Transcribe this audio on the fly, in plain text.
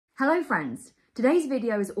Hello friends, today's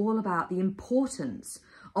video is all about the importance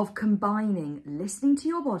of combining listening to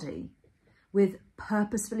your body with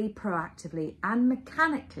purposefully, proactively and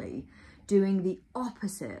mechanically doing the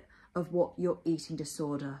opposite of what your eating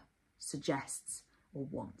disorder suggests or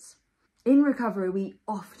wants. In recovery, we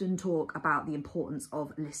often talk about the importance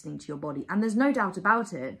of listening to your body, and there's no doubt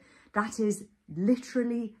about it, that is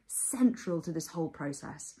literally central to this whole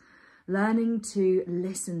process. Learning to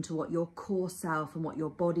listen to what your core self and what your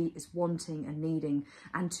body is wanting and needing,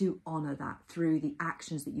 and to honour that through the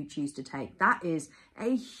actions that you choose to take. That is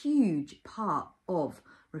a huge part of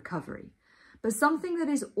recovery. But something that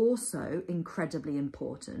is also incredibly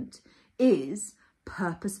important is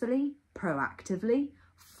purposefully, proactively,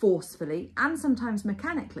 forcefully, and sometimes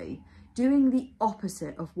mechanically doing the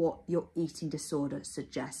opposite of what your eating disorder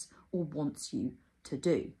suggests or wants you to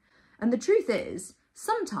do. And the truth is,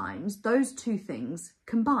 sometimes those two things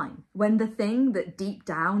combine. When the thing that deep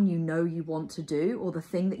down you know you want to do, or the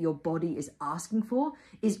thing that your body is asking for,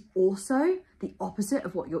 is also the opposite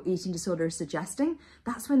of what your eating disorder is suggesting,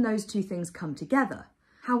 that's when those two things come together.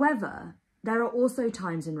 However, there are also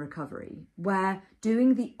times in recovery where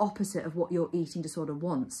doing the opposite of what your eating disorder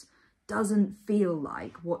wants doesn't feel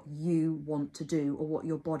like what you want to do or what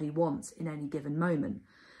your body wants in any given moment.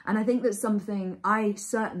 And I think that's something I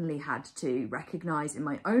certainly had to recognise in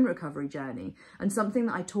my own recovery journey, and something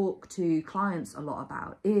that I talk to clients a lot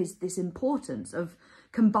about is this importance of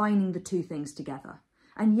combining the two things together.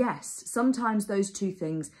 And yes, sometimes those two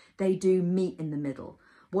things, they do meet in the middle.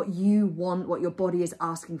 What you want, what your body is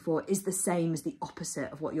asking for, is the same as the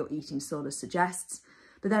opposite of what your eating disorder suggests.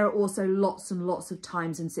 But there are also lots and lots of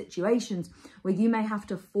times and situations where you may have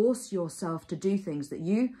to force yourself to do things that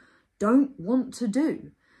you don't want to do.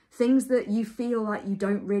 Things that you feel like you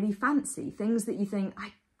don't really fancy, things that you think,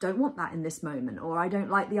 I don't want that in this moment, or I don't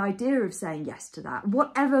like the idea of saying yes to that.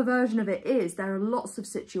 Whatever version of it is, there are lots of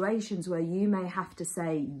situations where you may have to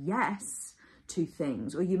say yes to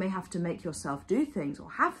things, or you may have to make yourself do things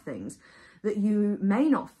or have things that you may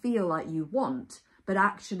not feel like you want, but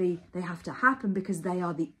actually they have to happen because they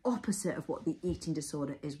are the opposite of what the eating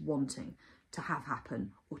disorder is wanting to have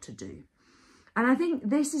happen or to do. And I think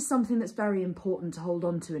this is something that's very important to hold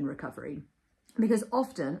on to in recovery, because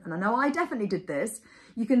often, and I know I definitely did this,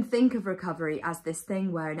 you can think of recovery as this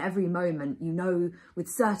thing where in every moment, you know with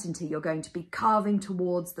certainty you're going to be carving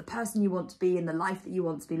towards the person you want to be and the life that you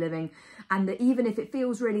want to be living. And that even if it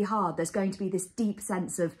feels really hard, there's going to be this deep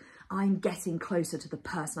sense of, I'm getting closer to the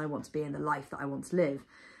person I want to be and the life that I want to live.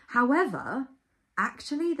 However,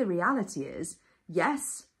 actually the reality is,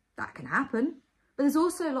 yes, that can happen. But there's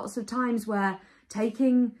also lots of times where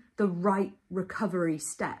taking the right recovery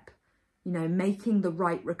step, making the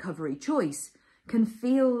right recovery choice can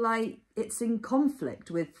feel like it's in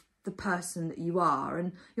conflict with the person that you are,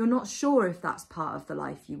 and you're not sure if that's part of the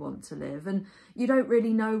life you want to live, and you don't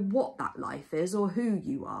really know what that life is or who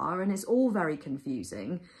you are, and it's all very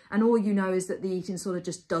confusing, and all you know is that the eating disorder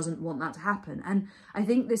just doesn't want that to happen. And I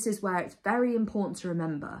think this is where it's very important to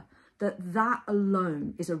remember that that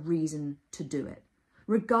alone is a reason to do it.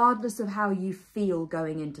 Regardless of how you feel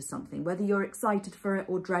going into something, whether you're excited for it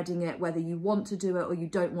or dreading it, whether you want to do it or you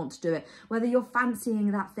don't want to do it, whether you're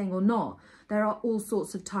fancying that thing or not, there are all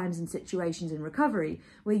sorts of times and situations in recovery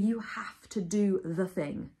where you have to do the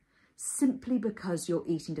thing simply because your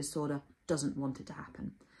eating disorder doesn't want it to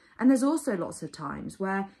happen. And there's also lots of times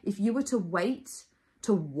where if you were to wait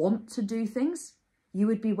to want to do things, you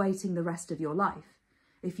would be waiting the rest of your life.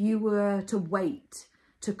 If you were to wait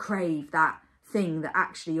to crave that thing that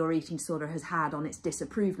actually your eating disorder has had on its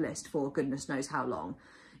disapprove list for goodness knows how long,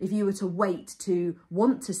 if you were to wait to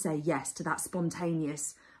want to say yes to that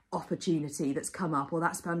spontaneous opportunity that's come up, or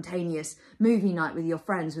that spontaneous movie night with your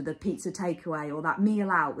friends with a pizza takeaway, or that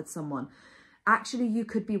meal out with someone, actually you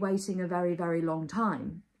could be waiting a very, very long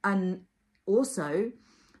time. And also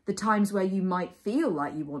the times where you might feel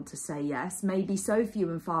like you want to say yes may be so few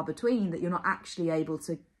and far between that you're not actually able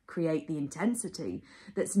to create the intensity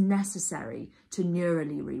that's necessary to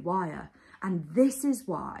neurally rewire. And this is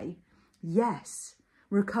why, yes,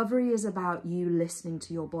 recovery is about you listening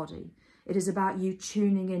to your body. It is about you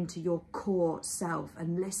tuning into your core self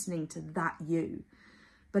and listening to that you.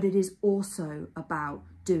 But it is also about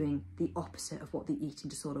doing the opposite of what the eating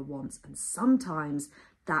disorder wants. And sometimes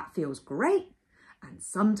that feels great, and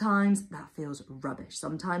sometimes that feels rubbish.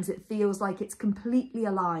 Sometimes it feels like it's completely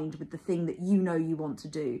aligned with the thing that you know you want to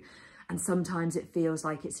do. And sometimes it feels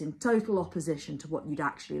like it's in total opposition to what you'd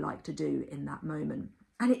actually like to do in that moment.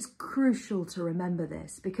 And it's crucial to remember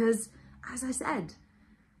this because, as I said,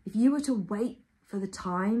 if you were to wait for the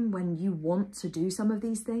time when you want to do some of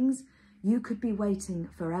these things, you could be waiting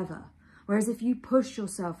forever. Whereas if you push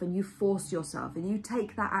yourself and you force yourself and you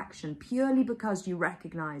take that action purely because you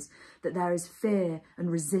recognize that there is fear and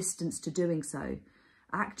resistance to doing so,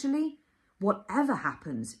 actually, whatever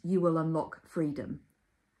happens, you will unlock freedom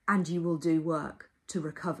and you will do work to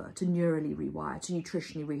recover, to neurally rewire, to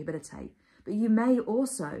nutritionally rehabilitate. But you may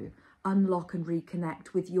also unlock and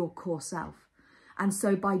reconnect with your core self. And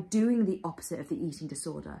so by doing the opposite of the eating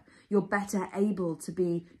disorder, you're better able to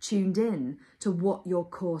be tuned in to what your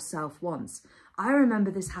core self wants. I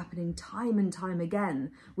remember this happening time and time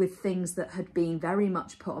again with things that had been very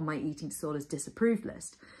much put on my eating disorders disapproved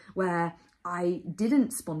list, where I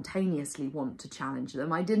didn't spontaneously want to challenge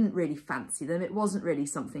them. I didn't really fancy them. It wasn't really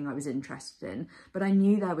something I was interested in, but I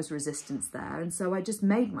knew there was resistance there. And so I just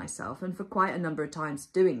made myself, and for quite a number of times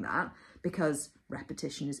doing that, because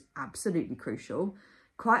repetition is absolutely crucial,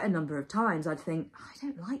 quite a number of times I'd think, I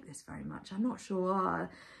don't like this very much, I'm not sure.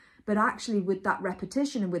 But actually with that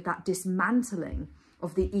repetition and with that dismantling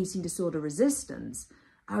of the eating disorder resistance,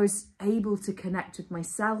 I was able to connect with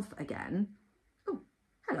myself again. Oh,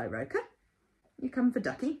 hello, Roka. You come for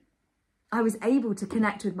Ducky? I was able to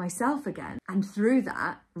connect with myself again, and through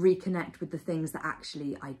that reconnect with the things that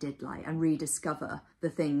actually I did like and rediscover the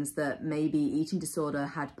things that maybe eating disorder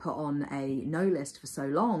had put on a no list for so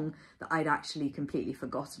long that I'd actually completely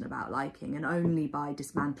forgotten about liking. And only by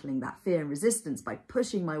dismantling that fear and resistance, by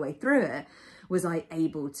pushing my way through it, was I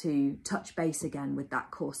able to touch base again with that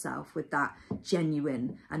core self, with that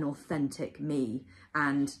genuine and authentic me,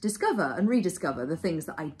 and discover and rediscover the things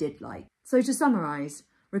that I did like. So to summarize,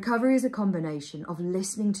 recovery is a combination of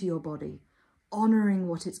listening to your body, honouring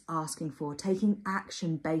what it's asking for, taking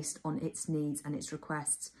action based on its needs and its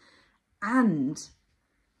requests, and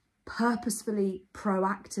purposefully,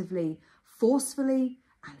 proactively, forcefully,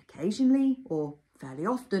 and occasionally, or fairly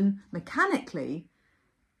often, mechanically,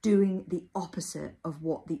 doing the opposite of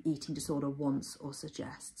what the eating disorder wants or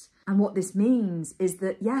suggests. And what this means is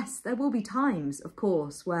that, yes, there will be times, of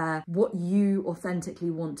course, where what you authentically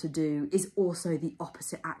want to do is also the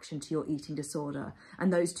opposite action to your eating disorder.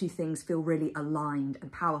 And those two things feel really aligned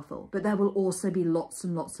and powerful. But there will also be lots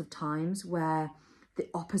and lots of times where the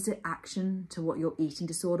opposite action to what your eating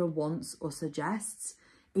disorder wants or suggests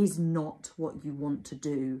is not what you want to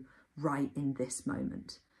do right in this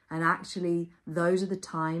moment. And actually, those are the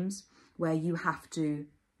times where you have to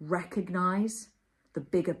recognize the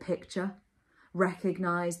bigger picture,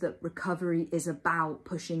 recognize that recovery is about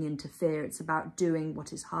pushing into fear. It's about doing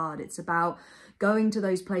what is hard. It's about going to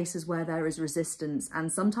those places where there is resistance.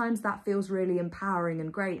 And sometimes that feels really empowering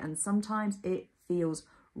and great. And sometimes it feels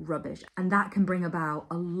rubbish. And that can bring about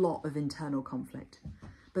a lot of internal conflict.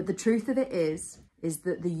 But the truth of it is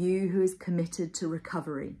that the you who is committed to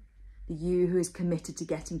recovery, the you who is committed to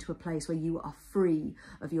getting to a place where you are free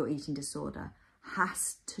of your eating disorder,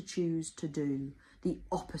 has to choose to do the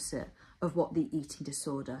opposite of what the eating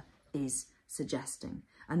disorder is suggesting.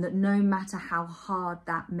 And that no matter how hard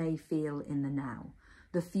that may feel in the now,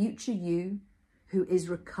 the future you who is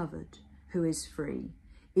recovered, who is free,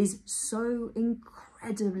 is so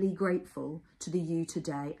incredibly grateful to the you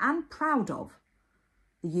today and proud of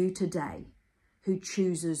the you today who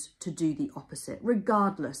chooses to do the opposite,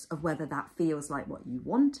 regardless of whether that feels like what you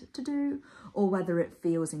want to do or whether it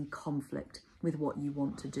feels in conflict with what you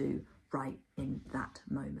want to do right in that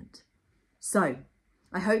moment. So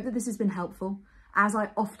I hope that this has been helpful. As I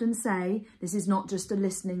often say, this is not just a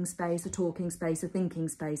listening space, a talking space, a thinking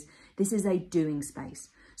space. This is a doing space.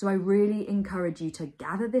 So I really encourage you to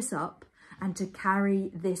gather this up and to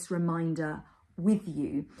carry this reminder with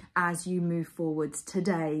you as you move forwards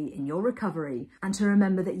today in your recovery, and to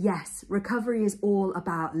remember that yes, recovery is all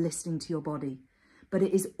about listening to your body, but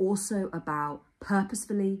it is also about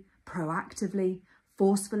purposefully, proactively,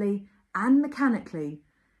 forcefully and mechanically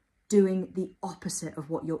doing the opposite of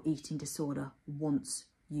what your eating disorder wants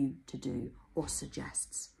you to do or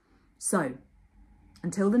suggests. So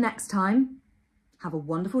until the next time, have a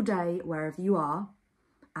wonderful day wherever you are,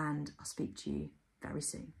 and I'll speak to you very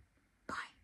soon.